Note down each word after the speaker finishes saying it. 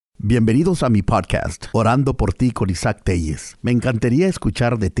Bienvenidos a mi podcast, Orando por ti con Tellez. Me encantaría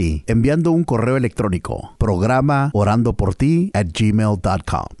escuchar de ti enviando un correo electrónico, programa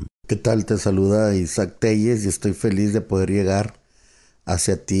orandoporti@gmail.com. ¿Qué tal? Te saluda Isaac Tellez y estoy feliz de poder llegar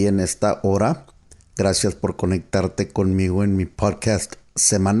hacia ti en esta hora. Gracias por conectarte conmigo en mi podcast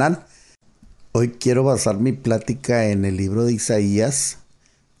semanal. Hoy quiero basar mi plática en el libro de Isaías,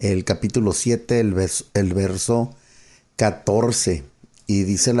 el capítulo 7, el verso 14. Y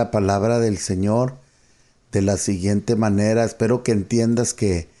dice la palabra del Señor de la siguiente manera. Espero que entiendas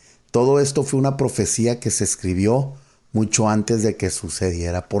que todo esto fue una profecía que se escribió mucho antes de que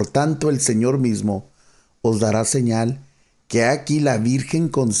sucediera. Por tanto, el Señor mismo os dará señal que aquí la Virgen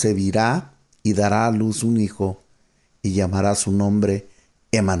concebirá y dará a luz un hijo y llamará su nombre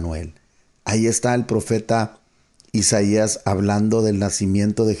Emmanuel. Ahí está el profeta Isaías hablando del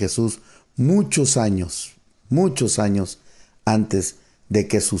nacimiento de Jesús muchos años antes de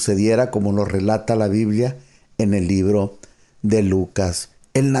que sucediera, como lo relata la Biblia en el libro de Lucas.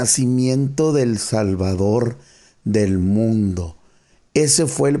 El nacimiento del Salvador del mundo. Ese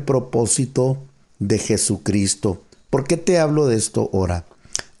fue el propósito de Jesucristo. ¿Por qué te hablo de esto ahora?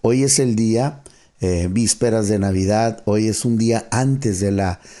 Hoy es el día, vísperas de Navidad. Hoy es un día antes de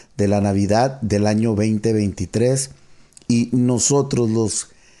la Navidad del año 2023. Y nosotros, los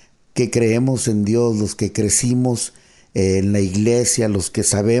que creemos en Dios, los que crecimos en la iglesia, los que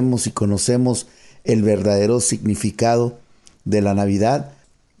sabemos y conocemos el verdadero significado de la Navidad,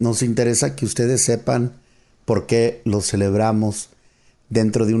 nos interesa que ustedes sepan por qué lo celebramos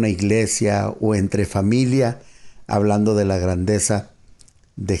dentro de una iglesia o entre familia, hablando de la grandeza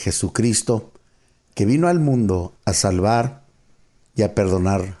de Jesucristo, que vino al mundo a salvar y a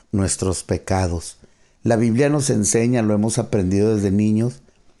perdonar nuestros pecados. La Biblia nos enseña, lo hemos aprendido desde niños,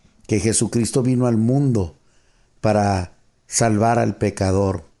 que Jesucristo vino al mundo para salvar al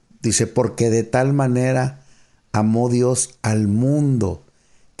pecador. Dice, porque de tal manera amó Dios al mundo,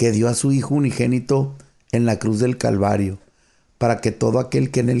 que dio a su Hijo unigénito en la cruz del Calvario, para que todo aquel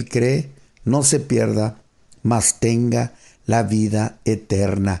que en él cree no se pierda, mas tenga la vida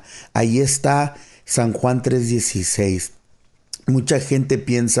eterna. Ahí está San Juan 3:16. Mucha gente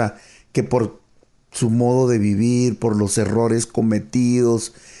piensa que por su modo de vivir, por los errores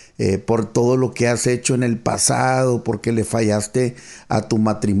cometidos, por todo lo que has hecho en el pasado, porque le fallaste a tu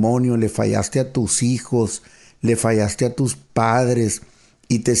matrimonio, le fallaste a tus hijos, le fallaste a tus padres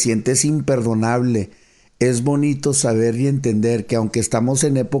y te sientes imperdonable. Es bonito saber y entender que aunque estamos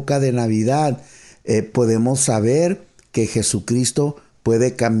en época de Navidad, podemos saber que Jesucristo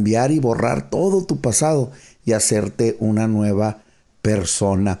puede cambiar y borrar todo tu pasado y hacerte una nueva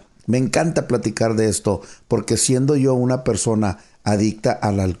persona. Me encanta platicar de esto porque siendo yo una persona adicta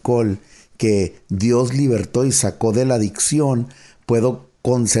al alcohol que Dios libertó y sacó de la adicción, puedo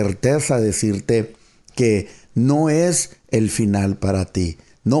con certeza decirte que no es el final para ti.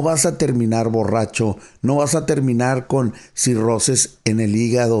 No vas a terminar borracho, no vas a terminar con cirrosis en el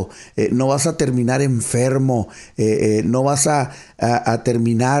hígado, no vas a terminar enfermo, no vas a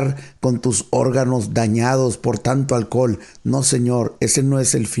terminar con tus órganos dañados por tanto alcohol. No, Señor, ese no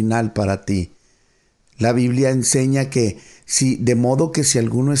es el final para ti. La Biblia enseña que de modo que si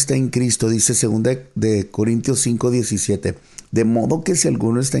alguno está en Cristo, dice 2 de Corintios 5:17, de modo que si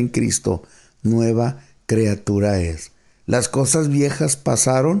alguno está en Cristo, nueva criatura es. Las cosas viejas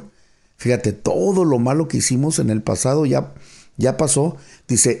pasaron. Fíjate, todo lo malo que hicimos en el pasado ya pasó.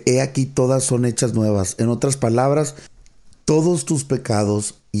 Dice, he aquí todas son hechas nuevas. En otras palabras, todos tus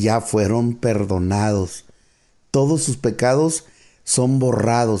pecados ya fueron perdonados. Todos tus pecados son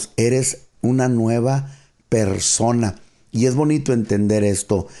borrados. Eres una nueva persona. Y es bonito entender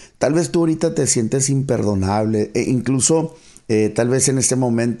esto. Tal vez tú ahorita te sientes imperdonable. Incluso tal vez en este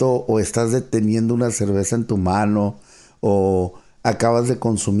momento o estás deteniendo una cerveza en tu mano o acabas de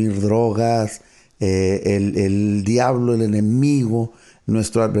consumir drogas. El diablo, el enemigo,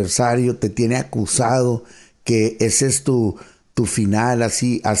 nuestro adversario te tiene acusado que ese es tu final,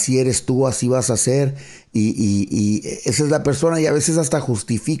 así eres tú, así vas a ser, y esa es la persona, y a veces hasta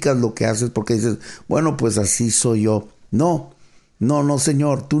justificas lo que haces porque dices, bueno, pues así soy yo. No,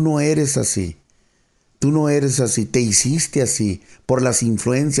 Señor, tú no eres así. Tú no eres así, te hiciste así por las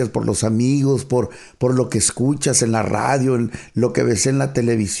influencias, por los amigos, por lo que escuchas en la radio, en lo que ves en la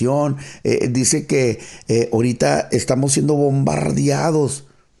televisión. Dice que ahorita estamos siendo bombardeados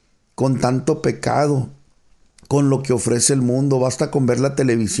con tanto pecado, con lo que ofrece el mundo. Basta con ver la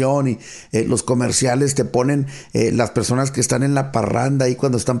televisión y los comerciales te ponen las personas que están en la parranda ahí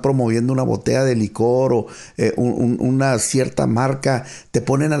cuando están promoviendo una botella de licor o una cierta marca, te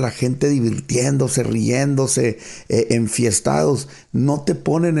ponen a la gente divirtiéndose, riéndose, enfiestados. No te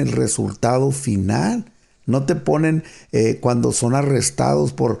ponen el resultado final, no te ponen cuando son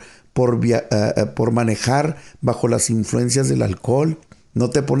arrestados por manejar bajo las influencias del alcohol. No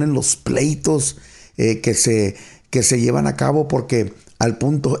te ponen los pleitos que se llevan a cabo porque al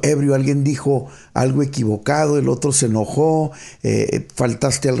punto ebrio alguien dijo algo equivocado, el otro se enojó,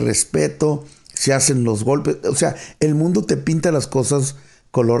 faltaste al respeto, se hacen los golpes. O sea, el mundo te pinta las cosas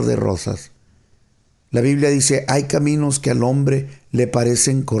color de rosas. La Biblia dice, hay caminos que al hombre le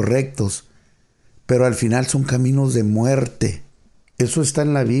parecen correctos, pero al final son caminos de muerte. Eso está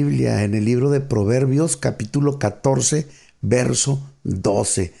en la Biblia, en el libro de Proverbios, capítulo 14, verso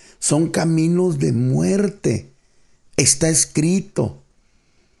 12. Son caminos de muerte. Está escrito.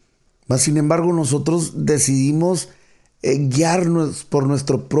 Mas, sin embargo, nosotros decidimos guiarnos por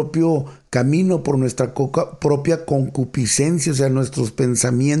nuestro propio camino, por nuestra propia concupiscencia. O sea, nuestros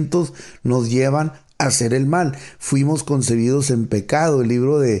pensamientos nos llevan a hacer el mal. Fuimos concebidos en pecado. El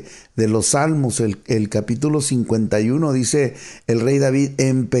libro de los Salmos, el capítulo 51, dice el rey David,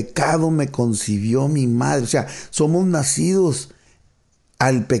 en pecado me concibió mi madre. O sea, somos nacidos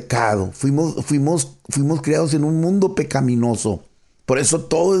al pecado. Fuimos criados en un mundo pecaminoso. Por eso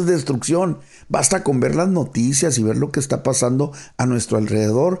todo es destrucción. Basta con ver las noticias y ver lo que está pasando a nuestro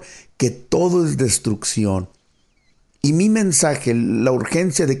alrededor, que todo es destrucción. Y mi mensaje, la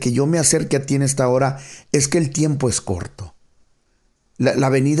urgencia de que yo me acerque a ti en esta hora, es que el tiempo es corto. La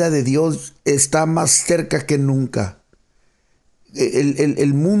venida de Dios está más cerca que nunca.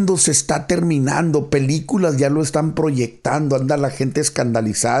 El mundo se está terminando, películas ya lo están proyectando, anda la gente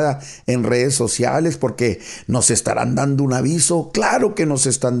escandalizada en redes sociales porque nos estarán dando un aviso. Claro que nos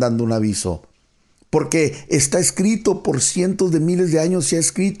están dando un aviso, porque está escrito por cientos de miles de años, se ha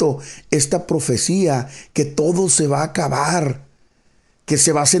escrito esta profecía que todo se va a acabar, que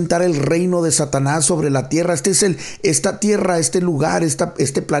se va a sentar el reino de Satanás sobre la tierra. Esta tierra, este lugar,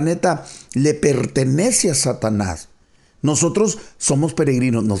 este planeta le pertenece a Satanás. Nosotros somos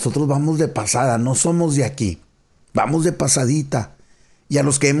peregrinos, nosotros vamos de pasada, no somos de aquí, vamos de pasadita. Y a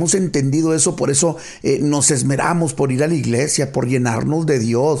los que hemos entendido eso, por eso nos esmeramos por ir a la iglesia, por llenarnos de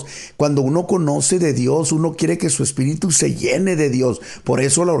Dios. Cuando uno conoce de Dios, uno quiere que su espíritu se llene de Dios. Por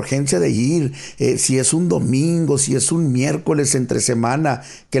eso la urgencia de ir, si es un domingo, si es un miércoles entre semana,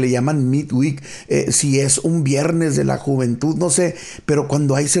 que le llaman midweek, si es un viernes de la juventud, no sé. Pero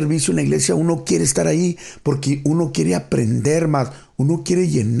cuando hay servicio en la iglesia, uno quiere estar ahí porque uno quiere aprender más. Uno quiere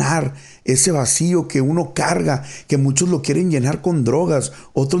llenar ese vacío que uno carga, que muchos lo quieren llenar con drogas,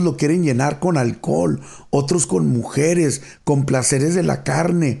 otros lo quieren llenar con alcohol, otros con mujeres, con placeres de la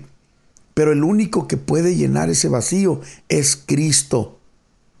carne. Pero el único que puede llenar ese vacío es Cristo.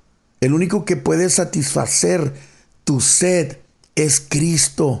 El único que puede satisfacer tu sed es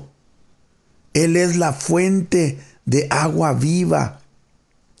Cristo. Él es la fuente de agua viva.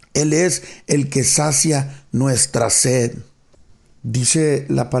 Él es el que sacia nuestra sed. Dice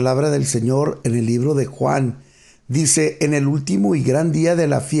la palabra del Señor en el libro de Juan. Dice, en el último y gran día de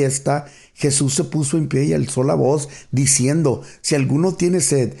la fiesta, Jesús se puso en pie y alzó la voz, diciendo, si alguno tiene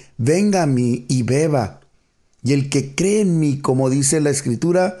sed, venga a mí y beba. Y el que cree en mí, como dice la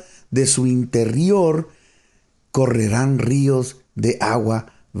Escritura, de su interior correrán ríos de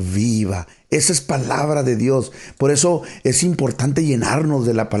agua viva. Esa es palabra de Dios. Por eso es importante llenarnos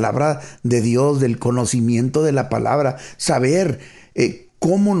de la palabra de Dios, del conocimiento de la palabra, saber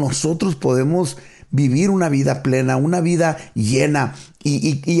cómo nosotros podemos vivir una vida plena, una vida llena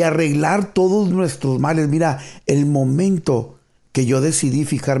y arreglar todos nuestros males. Mira, el momento que yo decidí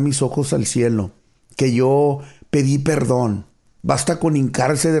fijar mis ojos al cielo, que yo pedí perdón, basta con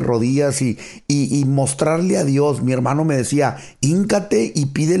hincarse de rodillas y mostrarle a Dios. Mi hermano me decía, híncate y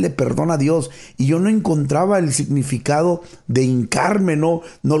pídele perdón a Dios. Y yo no encontraba el significado de hincarme, no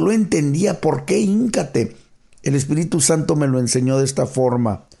lo entendía. ¿Por qué híncate? El Espíritu Santo me lo enseñó de esta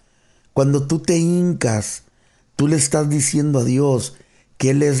forma. Cuando tú te hincas, tú le estás diciendo a Dios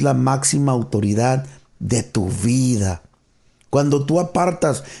que Él es la máxima autoridad de tu vida. Cuando tú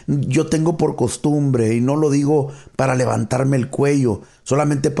apartas, yo tengo por costumbre, y no lo digo para levantarme el cuello,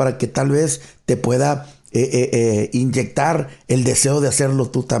 solamente para que tal vez te pueda inyectar el deseo de hacerlo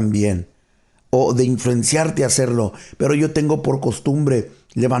tú también, o de influenciarte a hacerlo. Pero yo tengo por costumbre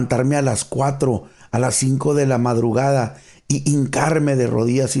levantarme a las 4, a las 5 de la madrugada y hincarme de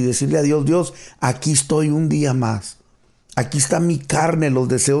rodillas y decirle a Dios, Dios, aquí estoy un día más. Aquí está mi carne, los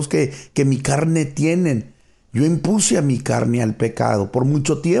deseos que mi carne tienen. Yo impuse a mi carne al pecado por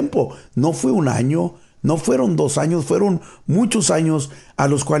mucho tiempo. No fue un año, no fueron 2 años, fueron muchos años a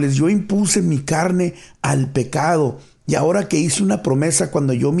los cuales yo impuse mi carne al pecado. Y ahora que hice una promesa,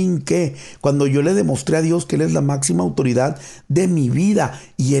 cuando yo me hinqué, cuando yo le demostré a Dios que Él es la máxima autoridad de mi vida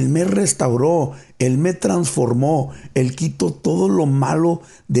y Él me restauró, Él me transformó, Él quitó todo lo malo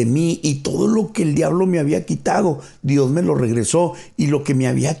de mí y todo lo que el diablo me había quitado, Dios me lo regresó, y lo que me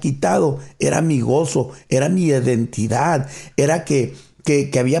había quitado era mi gozo, era mi identidad, era que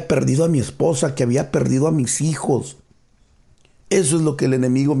había perdido a mi esposa, que había perdido a mis hijos. Eso es lo que el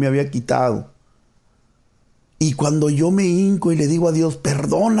enemigo me había quitado. Y cuando yo me hinco y le digo a Dios,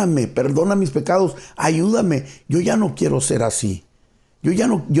 perdóname, perdona mis pecados, ayúdame, yo ya no quiero ser así. Yo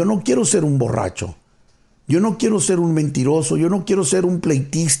no quiero ser un borracho. Yo no quiero ser un mentiroso, yo no quiero ser un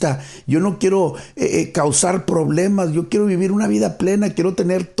pleitista, yo no quiero causar problemas, yo quiero vivir una vida plena, quiero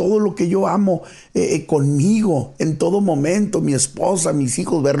tener todo lo que yo amo conmigo en todo momento, mi esposa, mis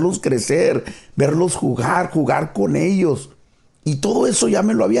hijos, verlos crecer, verlos jugar con ellos. Y todo eso ya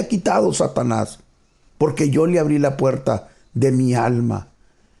me lo había quitado Satanás, porque yo le abrí la puerta de mi alma.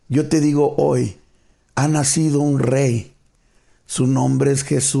 Yo te digo hoy, ha nacido un rey, su nombre es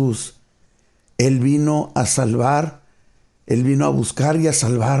Jesús. Él vino a salvar, Él vino a buscar y a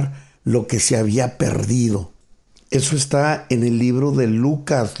salvar lo que se había perdido. Eso está en el libro de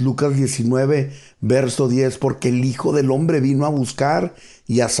Lucas 19, verso 10, porque el Hijo del Hombre vino a buscar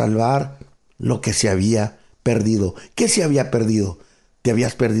y a salvar lo que se había perdido. ¿Qué se había perdido? Te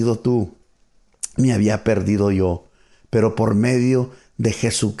habías perdido tú, me había perdido yo, pero por medio de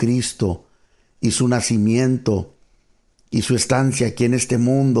Jesucristo y su nacimiento y su estancia aquí en este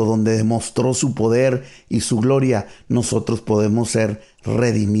mundo, donde demostró su poder y su gloria, nosotros podemos ser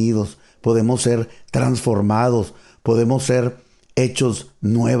redimidos, podemos ser transformados, podemos ser hechos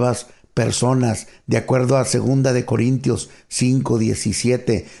nuevas personas. De acuerdo a 2 Corintios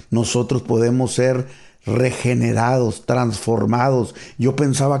 5:17, nosotros podemos ser regenerados, transformados. Yo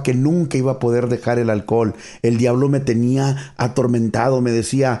pensaba que nunca iba a poder dejar el alcohol. El diablo me tenía atormentado, me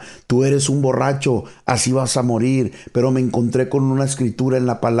decía, tú eres un borracho, así vas a morir. Pero me encontré con una escritura en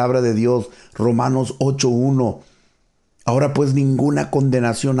la palabra de Dios, Romanos 8:1. Ahora pues ninguna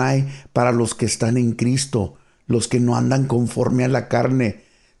condenación hay para los que están en Cristo, los que no andan conforme a la carne,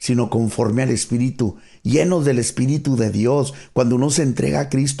 sino conforme al Espíritu, llenos del Espíritu de Dios. Cuando uno se entrega a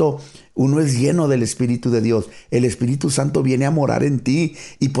Cristo, uno es lleno del Espíritu de Dios. El Espíritu Santo viene a morar en ti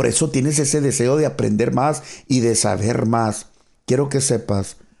y por eso tienes ese deseo de aprender más y de saber más. Quiero que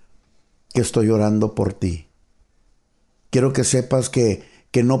sepas que estoy orando por ti. Quiero que sepas que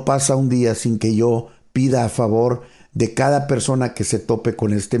no pasa un día sin que yo pida a favor de cada persona que se tope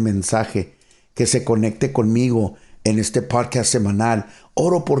con este mensaje, que se conecte conmigo en este podcast semanal.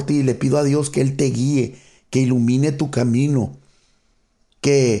 Oro por ti y le pido a Dios que Él te guíe, que ilumine tu camino,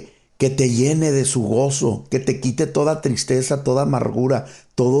 que te llene de su gozo, que te quite toda tristeza, toda amargura,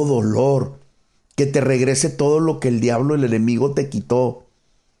 todo dolor, que te regrese todo lo que el diablo, el enemigo te quitó,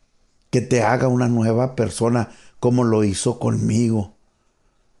 que te haga una nueva persona como lo hizo conmigo.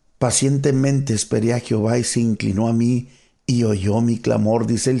 Pacientemente esperé a Jehová y se inclinó a mí y oyó mi clamor,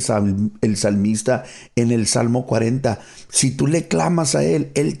 dice el salmista en el Salmo 40. Si tú le clamas a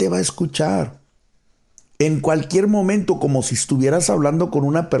Él, Él te va a escuchar. En cualquier momento, como si estuvieras hablando con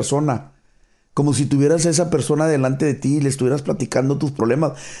una persona, como si tuvieras a esa persona delante de ti y le estuvieras platicando tus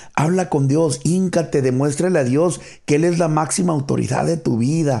problemas. Habla con Dios, híncate, demuéstrale a Dios que Él es la máxima autoridad de tu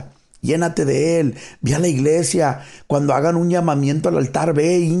vida. Llénate de Él, ve a la iglesia, cuando hagan un llamamiento al altar,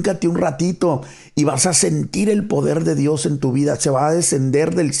 ve, híncate un ratito y vas a sentir el poder de Dios en tu vida. Se va a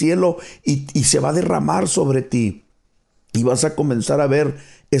descender del cielo y se va a derramar sobre ti. Y vas a comenzar a ver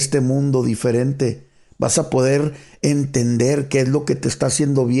este mundo diferente. Vas a poder entender qué es lo que te está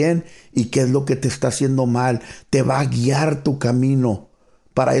haciendo bien y qué es lo que te está haciendo mal. Te va a guiar tu camino.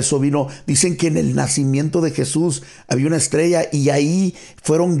 Para eso vino. Dicen que en el nacimiento de Jesús había una estrella y ahí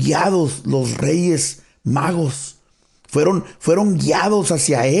fueron guiados los reyes magos. Fueron guiados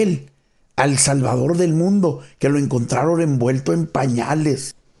hacia Él, al Salvador del mundo, que lo encontraron envuelto en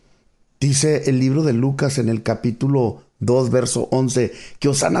pañales. Dice el libro de Lucas en el capítulo 2, verso 11, que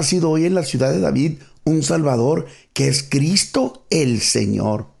os ha nacido hoy en la ciudad de David un Salvador, que es Cristo el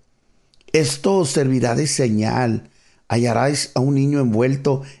Señor. Esto os servirá de señal. Hallaréis a un niño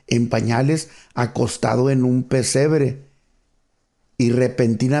envuelto en pañales, acostado en un pesebre. Y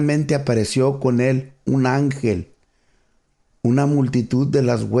repentinamente apareció con él un ángel, una multitud de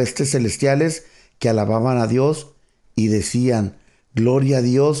las huestes celestiales que alababan a Dios y decían, gloria a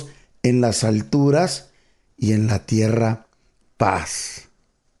Dios en las alturas y en la tierra paz.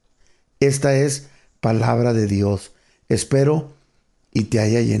 Esta es palabra de Dios. Espero y te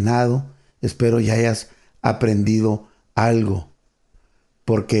haya llenado, espero y hayas aprendido algo,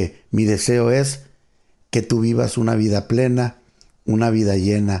 porque mi deseo es que tú vivas una vida plena, una vida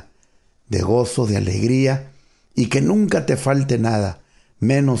llena de gozo, de alegría, y que nunca te falte nada,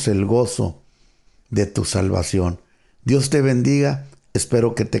 menos el gozo de tu salvación. Dios te bendiga,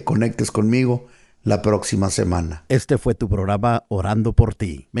 espero que te conectes conmigo la próxima semana. Este fue tu programa Orando por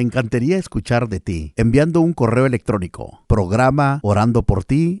ti. Me encantaría escuchar de ti enviando un correo electrónico, programa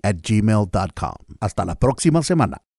orandoporti@gmail.com. Hasta la próxima semana.